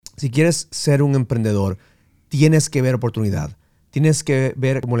Si quieres ser un emprendedor, tienes que ver oportunidad. Tienes que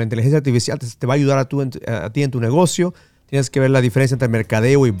ver cómo la inteligencia artificial te va a ayudar a ti en tu negocio. Tienes que ver la diferencia entre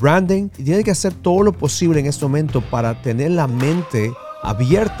mercadeo y branding. Y tienes que hacer todo lo posible en este momento para tener la mente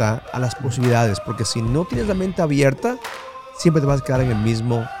abierta a las posibilidades. Porque si no tienes la mente abierta, siempre te vas a quedar en el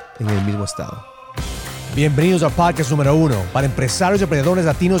mismo estado. Bienvenidos al podcast número 1 para empresarios y emprendedores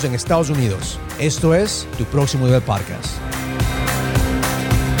latinos en Estados Unidos. Esto es Tu Próximo Nivel Podcast.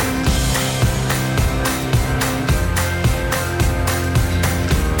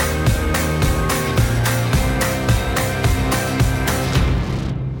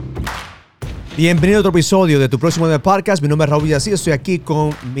 Bienvenido a otro episodio de Tu Próximo Nivel Podcast. Mi nombre es Raúl Villasí. Estoy aquí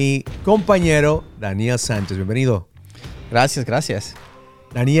con mi compañero Daniel Sánchez. Bienvenido. Gracias.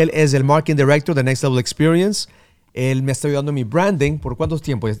 Daniel es el Marketing Director de Next Level Experience. Él me está ayudando en mi branding. ¿Por cuántos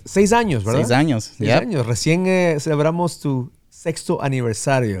tiempos? 6 años, ¿verdad? 6 años. 6 años. Recién celebramos tu 6º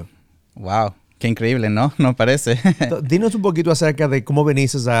aniversario. Wow, qué increíble, ¿no? No parece. Dinos un poquito acerca de cómo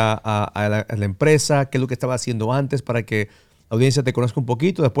veniste a la empresa, qué es lo que estaba haciendo antes para que la audiencia te conozca un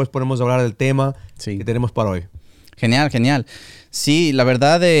poquito. Después podemos hablar del tema que tenemos para hoy. Genial. Sí, la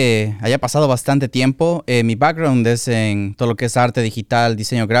verdad, haya pasado bastante tiempo. Mi background es en todo lo que es arte digital,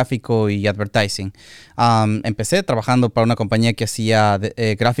 diseño gráfico y advertising. Empecé trabajando para una compañía que hacía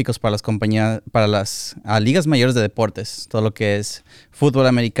gráficos para las ligas mayores de deportes. Todo lo que es fútbol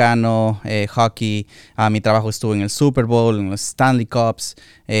americano, hockey. Mi trabajo estuvo en el Super Bowl, en los Stanley Cups.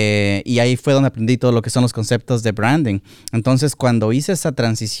 Y ahí fue donde aprendí todo lo que son los conceptos de branding. Entonces, cuando hice esa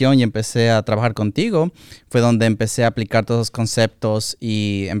transición y empecé a trabajar contigo, fue donde empecé a aplicar todos los conceptos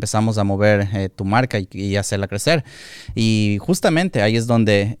y empezamos a mover tu marca y hacerla crecer. Y justamente ahí es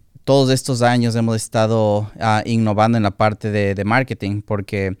donde todos estos años hemos estado innovando en la parte de marketing,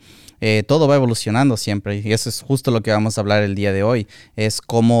 porque todo va evolucionando siempre, y eso es justo lo que vamos a hablar el día de hoy. Es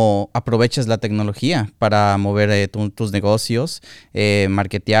cómo aprovechas la tecnología para mover tus negocios,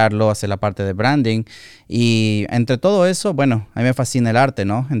 marketearlo, hacer la parte de branding. Y entre todo eso, bueno, a mí me fascina el arte,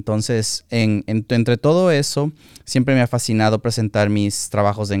 ¿no? Entonces, entre todo eso, siempre me ha fascinado presentar mis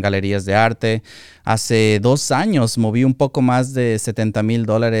trabajos en galerías de arte. Hace 2 años moví un poco más de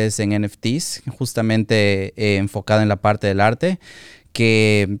 $70,000 en NFTs, justamente enfocado en la parte del arte,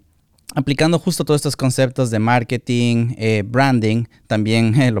 que aplicando justo todos estos conceptos de marketing, branding,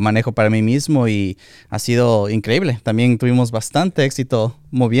 también lo manejo para mí mismo y ha sido increíble. También tuvimos bastante éxito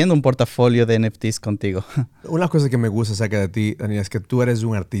moviendo un portafolio de NFTs contigo. Una cosa que me gusta acerca de ti, Daniel, es que tú eres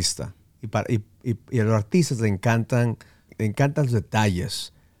un artista y a los artistas le encantan los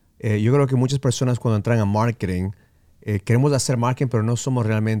detalles. Yo creo que muchas personas cuando entran a marketing, queremos hacer marketing, pero no somos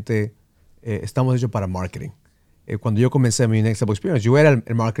realmente, estamos hechos para marketing. Cuando yo comencé mi Next Level Experience, yo era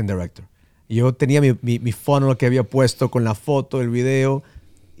el Marketing Director. Y yo tenía mi funnel que había puesto con la foto, el video.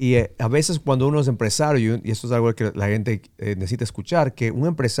 Y a veces cuando uno es empresario, y esto es algo que la gente necesita escuchar, que un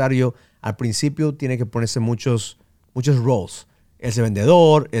empresario al principio tiene que ponerse muchos roles. Eres el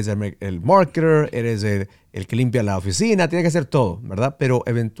vendedor, eres el marketer, eres el que limpia la oficina, tiene que hacer todo, ¿verdad? Pero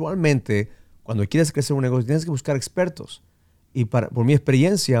eventualmente, cuando quieres crecer un negocio, tienes que buscar expertos. Y por mi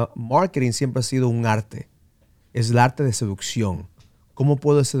experiencia, marketing siempre ha sido un arte. Es el arte de seducción. ¿Cómo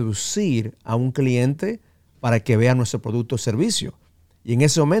puedo seducir a un cliente para que vea nuestro producto o servicio? Y en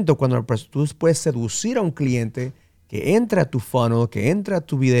ese momento, cuando tú puedes seducir a un cliente que entre a tu funnel, que entre a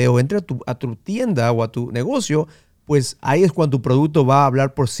tu video, entre a tu tienda o a tu negocio, pues ahí es cuando tu producto va a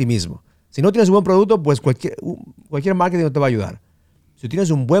hablar por sí mismo. Si no tienes un buen producto, pues cualquier marketing no te va a ayudar. Si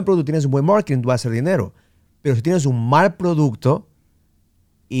tienes un buen producto, tienes un buen marketing, tú vas a hacer dinero. Pero si tienes un mal producto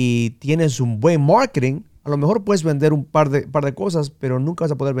y tienes un buen marketing, a lo mejor puedes vender un par de cosas, pero nunca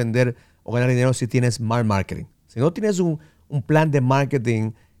vas a poder vender o ganar dinero si tienes mal marketing. Si no tienes un plan de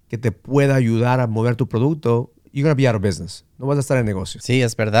marketing que te pueda ayudar a mover tu producto, you're going to be out of business. No vas a estar en negocio. Sí,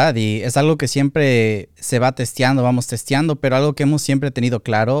 es verdad. Y es algo que siempre se va vamos testeando, pero algo que hemos siempre tenido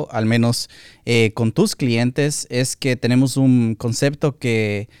claro, al menos con tus clientes, es que tenemos un concepto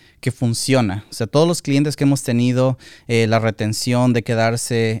que funciona. O sea, todos los clientes que hemos tenido, la retención de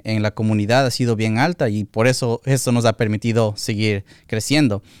quedarse en la comunidad ha sido bien alta y por eso nos ha permitido seguir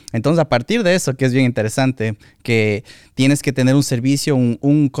creciendo. Entonces, a partir de eso, que es bien interesante, que tienes que tener un servicio,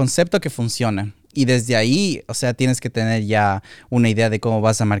 un concepto que funciona. Y desde ahí, o sea, tienes que tener ya una idea de cómo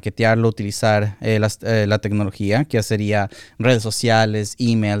vas a marketearlo, utilizar la tecnología, que sería redes sociales,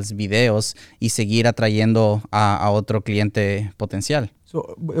 emails, videos, y seguir atrayendo a otro cliente potencial.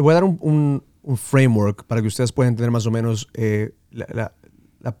 Voy a dar un framework para que ustedes puedan entender más o menos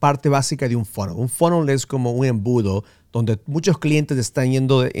la parte básica de un funnel. Un funnel es como un embudo donde muchos clientes están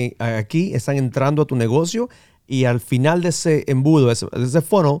yendo están entrando a tu negocio y al final de ese embudo, de ese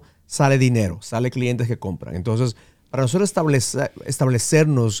funnel, sale dinero, sale clientes que compran. Entonces, para nosotros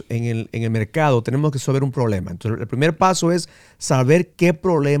establecernos en el mercado, tenemos que resolver un problema. Entonces, el primer paso es saber qué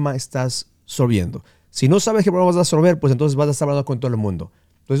problema estás resolviendo. Si no sabes qué problema vas a resolver, pues entonces vas a estar hablando con todo el mundo.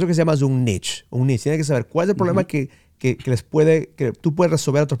 Entonces, lo que se llama es un niche. Un niche. Tienes que saber cuál es el problema que tú puedes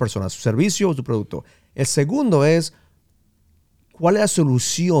resolver a otras personas, su servicio o tu producto. El segundo es, ¿cuál es la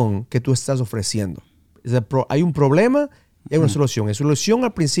solución que tú estás ofreciendo? Hay un problema y hay una solución. La solución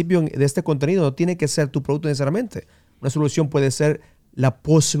al principio de este contenido no tiene que ser tu producto necesariamente. Una solución puede ser la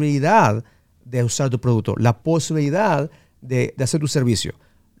posibilidad de usar tu producto, la posibilidad de hacer tu servicio.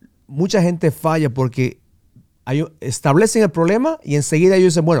 Mucha gente falla porque establecen el problema y enseguida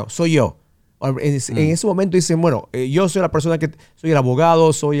ellos dicen, bueno, soy yo. En ese momento dicen, bueno, yo soy la persona que soy el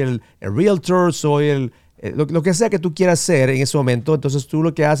abogado, soy el realtor, soy lo que sea que tú quieras ser en ese momento. Entonces tú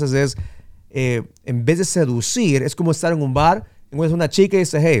lo que haces es, en vez de seducir, es como estar en un bar, encuentras una chica y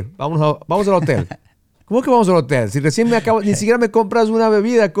dices, hey, vamos al hotel. ¿Cómo que vamos al hotel? Si recién ni siquiera me compras una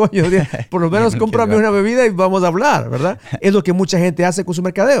bebida, coño. Por lo menos cómprame una bebida y vamos a hablar, ¿verdad? Es lo que mucha gente hace con su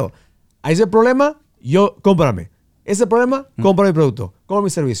mercadeo. Hay ese problema, cómprame. Ese problema, compra mi producto, compra mi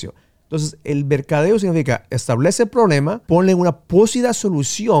servicio. Entonces, el mercadeo significa establece el problema, ponle una posible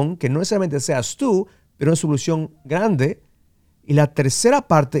solución que no necesariamente seas tú, pero una solución grande. Y la tercera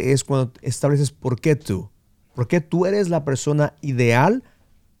parte es cuando estableces por qué tú. ¿Por qué tú eres la persona ideal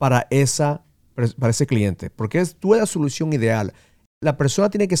para ese cliente? Porque tú eres la solución ideal. La persona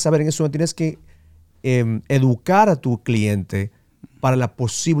tiene que saber en eso, tienes que educar a tu cliente para la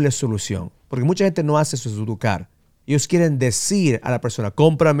posible solución. Porque mucha gente no hace eso, es educar. Ellos quieren decir a la persona,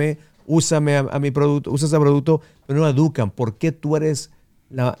 cómprame, úsame a mi producto, usa ese producto, pero no educan por qué tú eres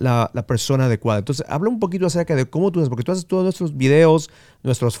la persona adecuada. Entonces, habla un poquito acerca de cómo tú haces, porque tú haces todos nuestros videos,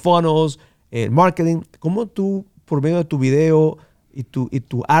 nuestros funnels, marketing, cómo tú, por medio de tu video y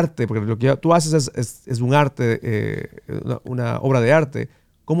tu arte, porque lo que tú haces es un arte, una obra de arte,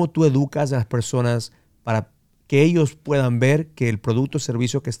 cómo tú educas a las personas para que ellos puedan ver que el producto o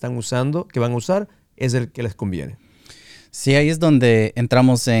servicio que están usando, que van a usar, es el que les conviene. Sí, ahí es donde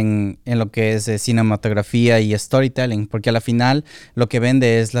entramos en lo que es cinematografía y storytelling, porque a la final lo que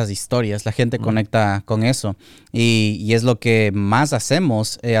vende es las historias, la gente conecta con eso y es lo que más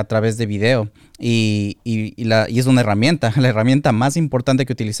hacemos a través de video y es una herramienta, la herramienta más importante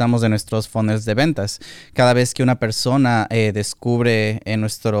que utilizamos en nuestros funnels de ventas. Cada vez que una persona descubre en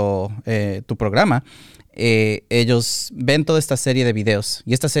tu programa, ellos ven toda esta serie de videos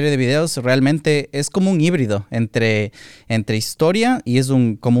y esta serie de videos realmente es como un híbrido entre historia y es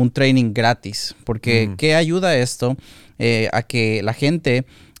como un training gratis, porque ¿qué ayuda esto? A que la gente,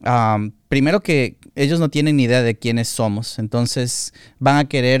 primero que ellos no tienen ni idea de quiénes somos, entonces van a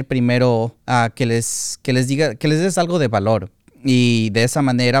querer primero que les des algo de valor. Y de esa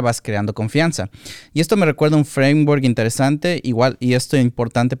manera vas creando confianza. Y esto me recuerda un framework interesante, igual, y esto es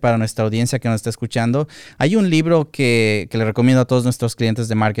importante para nuestra audiencia que nos está escuchando. Hay un libro que le recomiendo a todos nuestros clientes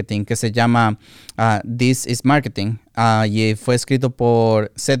de marketing que se llama This is Marketing. Y fue escrito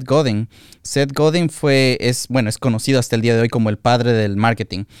por Seth Godin. Seth Godin es conocido hasta el día de hoy como el padre del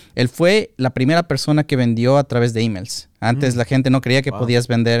marketing. Él fue la primera persona que vendió a través de emails. Antes la gente no creía que podías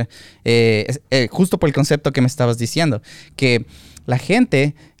vender, justo por el concepto que me estabas diciendo, que la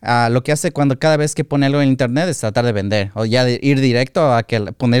gente lo que hace cada vez que pone algo en internet es tratar de vender o ya de ir directo a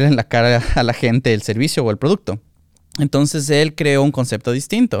poner en la cara a la gente el servicio o el producto. Entonces él creó un concepto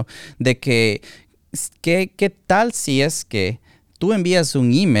distinto de ¿qué tal si es que tú envías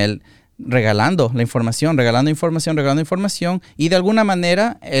un email regalando información y de alguna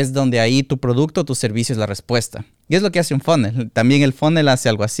manera es donde ahí tu producto, tu servicio es la respuesta? Y es lo que hace un funnel. También el funnel hace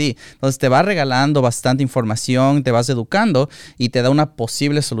algo así. Entonces te va regalando bastante información, te vas educando y te da una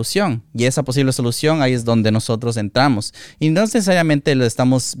posible solución. Y esa posible solución ahí es donde nosotros entramos. Y no necesariamente lo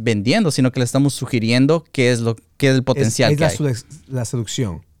estamos vendiendo, sino que le estamos sugiriendo qué es el potencial que hay. La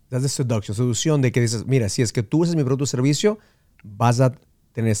seducción. That's the seduction. Seducción de que dices, mira, si es que tú usas mi producto o servicio, vas a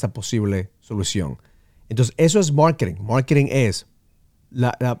tener esta posible solución. Entonces, eso es marketing. Marketing es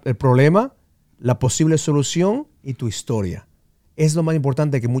el problema, la posible solución y tu historia. Es lo más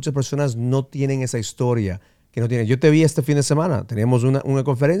importante, que muchas personas no tienen esa historia. Yo te vi este fin de semana, teníamos una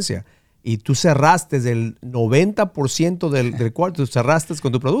conferencia y tú cerraste el 90% del cuarto, tú cerraste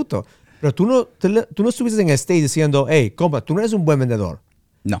con tu producto. Pero tú no estuviste en el stage diciendo, hey, compa, tú no eres un buen vendedor.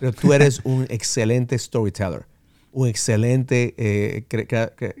 No. Pero tú eres un excelente storyteller, un excelente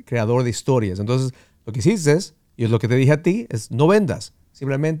creador de historias. Entonces, lo que hiciste, y es lo que te dije a ti, es no vendas.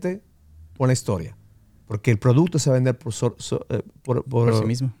 Simplemente pon la historia. Porque el producto se va a vender por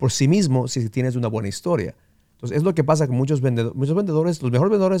sí mismo si tienes una buena historia. Entonces, es lo que pasa con muchos vendedores. Muchos vendedores, los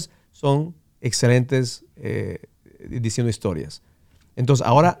mejores vendedores son excelentes diciendo historias. Entonces,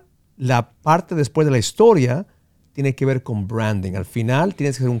 ahora la parte después de la historia tiene que ver con branding. Al final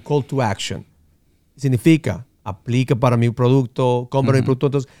tienes que hacer un call to action. Significa, aplica para mi producto, compra mi producto.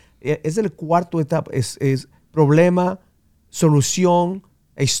 Entonces, es el cuarto etapa. Es problema, solución,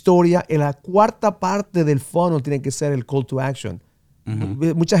 historia. En la cuarta parte del funnel tiene que ser el call to action.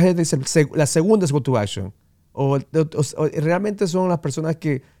 Mucha gente dice, la segunda es call to action. O realmente son las personas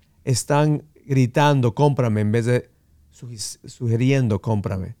que están gritando, cómprame, en vez de sugiriendo,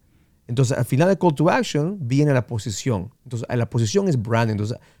 cómprame. Entonces, al final del call to action viene la posición. Entonces, la posición es branding.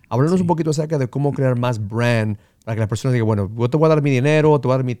 Entonces, háblanos un poquito acerca de cómo crear más brand para que las personas digan, bueno, yo te voy a dar mi dinero, te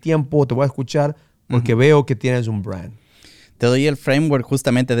voy a dar mi tiempo, te voy a escuchar porque veo que tienes un brand. Te doy el framework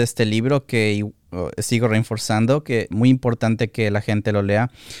justamente de este libro que sigo reforzando, que es muy importante que la gente lo lea.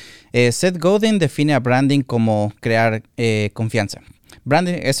 Seth Godin define a branding como crear confianza.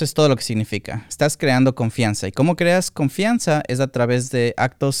 Branding, eso es todo lo que significa. Estás creando confianza. ¿Y cómo creas confianza? Es a través de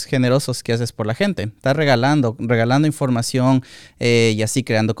actos generosos que haces por la gente. Estás regalando información y así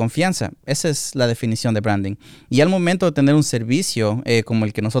creando confianza. Esa es la definición de branding. Y al momento de tener un servicio como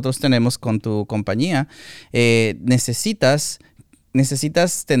el que nosotros tenemos con tu compañía, necesitas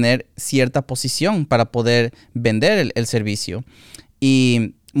tener cierta posición para poder vender el servicio.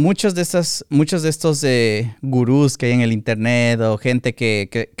 Y muchos de estos gurús que hay en el internet o gente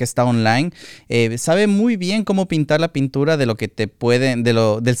que está online sabe muy bien cómo pintar la pintura de lo que te pueden,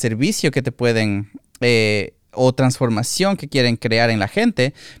 del servicio que te pueden o transformación que quieren crear en la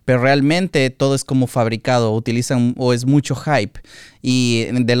gente, pero realmente todo es como fabricado, utilizan o es mucho hype. Y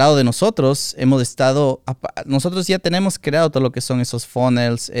del lado de nosotros, nosotros ya tenemos creado todo lo que son esos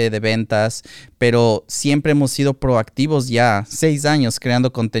funnels de ventas, pero siempre hemos sido proactivos ya 6 años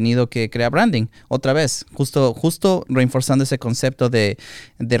creando contenido que crea branding. Otra vez, justo reforzando ese concepto de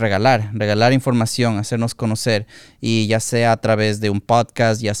regalar información, hacernos conocer, y ya sea a través de un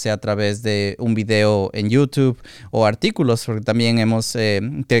podcast, ya sea a través de un video en YouTube o artículos, porque también hemos,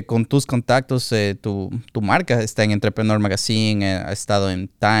 con tus contactos, tu marca está en Entrepreneur Magazine, ha estado en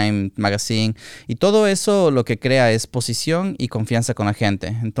Time Magazine, y todo eso lo que crea es posición y confianza con la gente.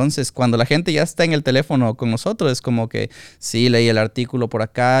 Entonces, cuando la gente ya está en el teléfono con nosotros, es como que sí, leí el artículo por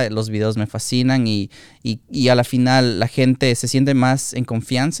acá, los videos me fascinan, y a la final la gente se siente más en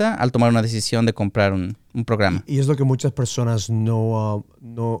confianza al tomar una decisión de comprar un programa. Y es lo que muchas personas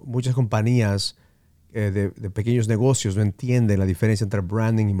muchas compañías de pequeños negocios no entienden la diferencia entre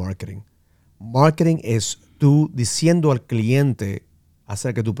branding y marketing. Marketing es tú diciendo al cliente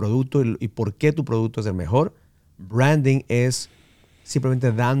acerca de tu producto y por qué tu producto es el mejor. Branding es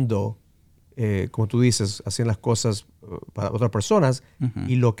simplemente dando, como tú dices, haciendo las cosas para otras personas,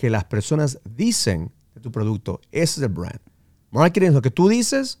 y lo que las personas dicen de tu producto, ese es el brand. Marketing es lo que tú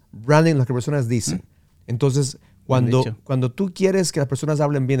dices, branding es lo que las personas dicen. Entonces, cuando tú quieres que las personas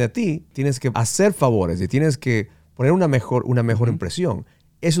hablen bien de ti, tienes que hacer favores y tienes que poner una mejor impresión.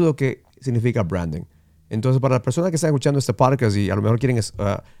 Eso es lo que significa branding. Entonces, para las personas que están escuchando este podcast y a lo mejor quieren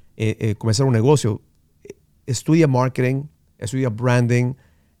comenzar un negocio, estudia marketing, estudia branding,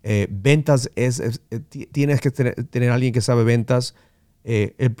 ventas. Tienes que tener a alguien que sabe ventas.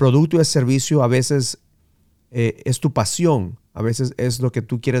 El producto y el servicio a veces es tu pasión, a veces es lo que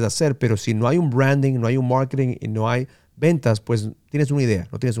tú quieres hacer, pero si no hay un branding, no hay un marketing y no hay ventas, pues tienes una idea,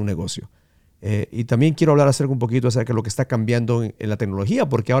 no tienes un negocio. Y también quiero hablar un poquito acerca de lo que está cambiando en la tecnología,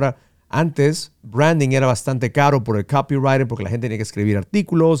 porque ahora, antes, branding era bastante caro por el copywriter, porque la gente tenía que escribir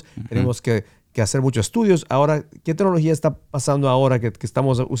artículos, tenemos que hacer muchos estudios. Ahora, ¿qué tecnología está pasando ahora que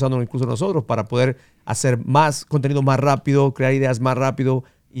estamos usando incluso nosotros para poder hacer más contenido más rápido, crear ideas más rápido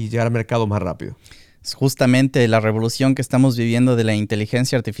y llegar al mercado más rápido? Es justamente la revolución que estamos viviendo de la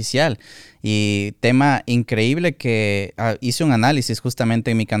inteligencia artificial, y tema increíble que hice un análisis justamente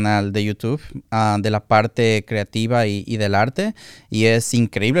en mi canal de YouTube de la parte creativa y del arte, y es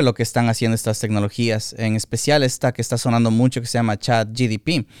increíble lo que están haciendo estas tecnologías, en especial esta que está sonando mucho que se llama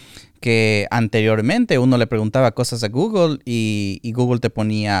ChatGPT, que anteriormente uno le preguntaba cosas a Google y Google te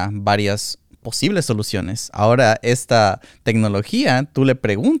ponía varias posibles soluciones. Ahora esta tecnología, tú le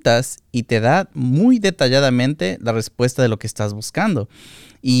preguntas y te da muy detalladamente la respuesta de lo que estás buscando.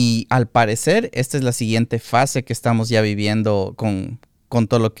 Y al parecer, esta es la siguiente fase que estamos ya viviendo con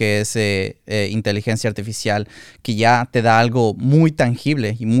todo lo que es inteligencia artificial, que ya te da algo muy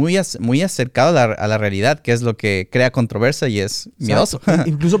tangible y muy acercado a la realidad, que es lo que crea controversia y es miedoso.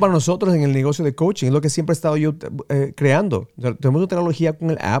 Incluso para nosotros en el negocio de coaching, es lo que siempre he estado yo creando. Tenemos una tecnología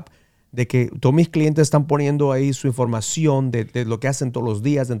con el app de que todos mis clientes están poniendo ahí su información de lo que hacen todos los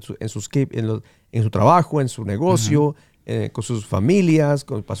días en su trabajo, en su negocio, con sus familias,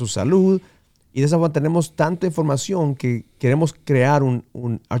 para su salud. Y de esa forma tenemos tanta información que queremos crear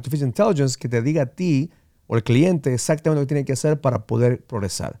un Artificial Intelligence que te diga a ti o al cliente exactamente lo que tiene que hacer para poder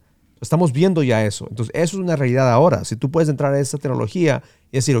progresar. Estamos viendo ya eso. Entonces, eso es una realidad ahora. Si tú puedes entrar a esa tecnología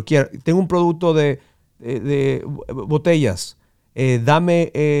y decir, tengo un producto de botellas,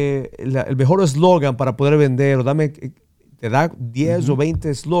 dame el mejor eslogan para poder vender, o te da 10 o 20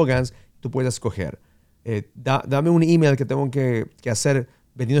 eslogans, tú puedes escoger. Dame un email que tengo que hacer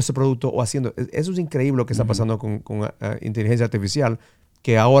vendiendo ese producto o haciendo. Eso es increíble lo que está pasando con inteligencia artificial,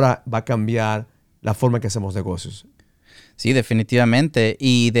 que ahora va a cambiar la forma en que hacemos negocios. Sí, definitivamente.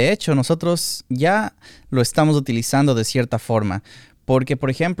 Y de hecho, nosotros ya lo estamos utilizando de cierta forma. Porque, por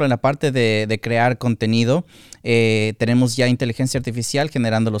ejemplo, en la parte de crear contenido, tenemos ya inteligencia artificial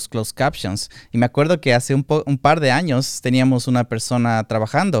generando los closed captions. Y me acuerdo que hace un par de años teníamos una persona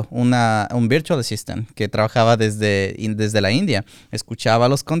trabajando, un virtual assistant que trabajaba desde la India. Escuchaba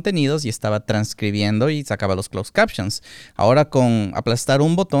los contenidos y estaba transcribiendo y sacaba los closed captions. Ahora, con aplastar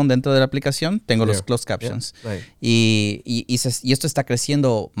un botón dentro de la aplicación, tengo los closed captions. Right. Y esto está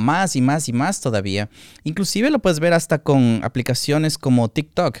creciendo más y más y más todavía. Inclusive lo puedes ver hasta con aplicaciones como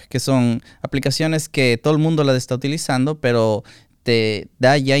TikTok, que son aplicaciones que todo el mundo las está utilizando, pero te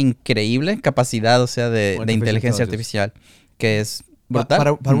da ya increíble capacidad, o sea, de inteligencia artificial, que es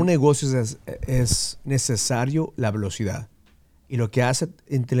brutal. Para un negocio es necesario la velocidad. Y lo que hace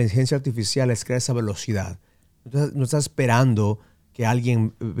inteligencia artificial es crear esa velocidad. No estás esperando que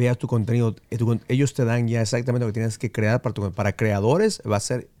alguien vea tu contenido. Ellos te dan ya exactamente lo que tienes que crear. Para creadores va a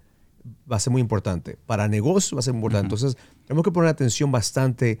ser muy importante. Para negocios va a ser muy importante. Entonces, tenemos que poner atención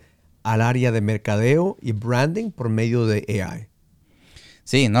bastante al área de mercadeo y branding por medio de AI.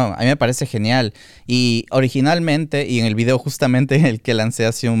 Sí, no, a mí me parece genial. Y originalmente, y en el video justamente el que lancé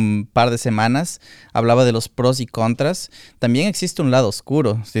hace un par de semanas, hablaba de los pros y contras. También existe un lado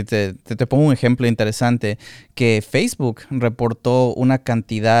oscuro. Si te pongo un ejemplo interesante, que Facebook reportó una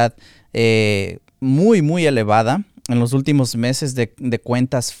cantidad muy, muy elevada en los últimos meses de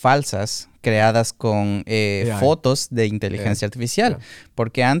cuentas falsas creadas con fotos de inteligencia artificial.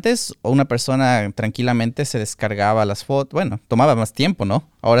 Porque antes una persona tranquilamente se descargaba las fotos. Bueno, tomaba más tiempo, ¿no?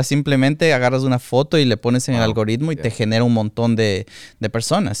 Ahora simplemente agarras una foto y le pones en el algoritmo y te genera un montón de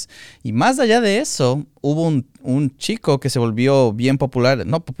personas. Y más allá de eso, hubo un chico que se volvió bien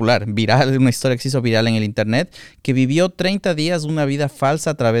viral, una historia que se hizo viral en el internet, que vivió 30 días una vida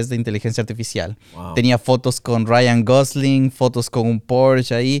falsa a través de inteligencia artificial. Wow. Tenía fotos con Ryan Gosling, fotos con un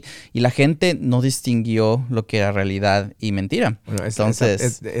Porsche ahí, y la gente no distinguió lo que era realidad y mentira. Bueno,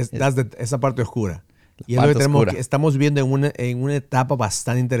 entonces esa parte oscura. Y es lo que estamos viendo en una etapa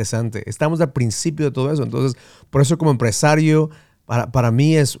bastante interesante. Estamos al principio de todo eso. Entonces, por eso como empresario, para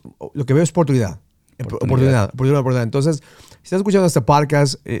mí lo que veo es oportunidad. Oportunidad. Entonces, si estás escuchando este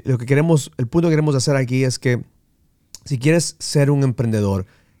podcast, el punto que queremos hacer aquí es que si quieres ser un emprendedor,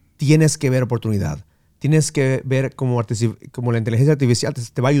 tienes que ver oportunidad. Tienes que ver cómo la inteligencia artificial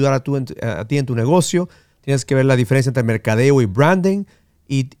te va a ayudar a ti en tu negocio. Tienes que ver la diferencia entre mercadeo y branding.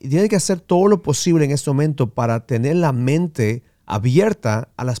 Y tienes que hacer todo lo posible en este momento para tener la mente abierta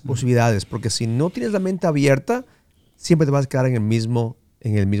a las posibilidades. Porque si no tienes la mente abierta, siempre te vas a quedar en el mismo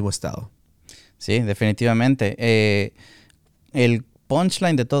estado. Sí, definitivamente. El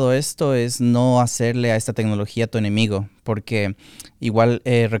punchline de todo esto es no hacerle a esta tecnología tu enemigo, porque igual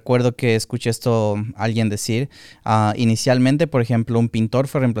recuerdo que escuché esto alguien decir, inicialmente, por ejemplo, un pintor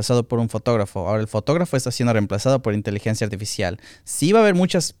fue reemplazado por un fotógrafo. Ahora el fotógrafo está siendo reemplazado por inteligencia artificial. Sí va a haber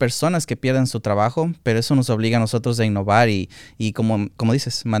muchas personas que pierdan su trabajo, pero eso nos obliga a nosotros a innovar y como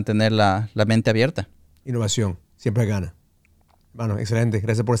dices, mantener la mente abierta. Innovación, siempre gana. Bueno, excelente.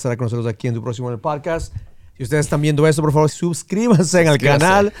 Gracias por estar con nosotros aquí en Tu Próximo en el Podcast. Si ustedes están viendo esto, por favor, suscríbanse al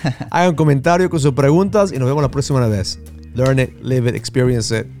canal, hagan comentarios con sus preguntas y nos vemos la próxima vez. Learn it, live it,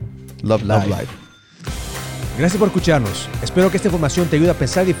 experience it. Love life. Gracias por escucharnos. Espero que esta información te ayude a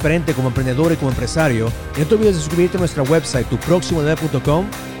pensar diferente como emprendedor y como empresario. Y no te olvides de suscribirte a nuestra website, tuproximonivel.com,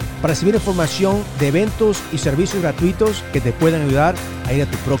 para recibir información de eventos y servicios gratuitos que te puedan ayudar a ir a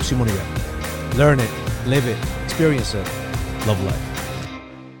tu próximo nivel. Learn it, live it, experience it. Love life.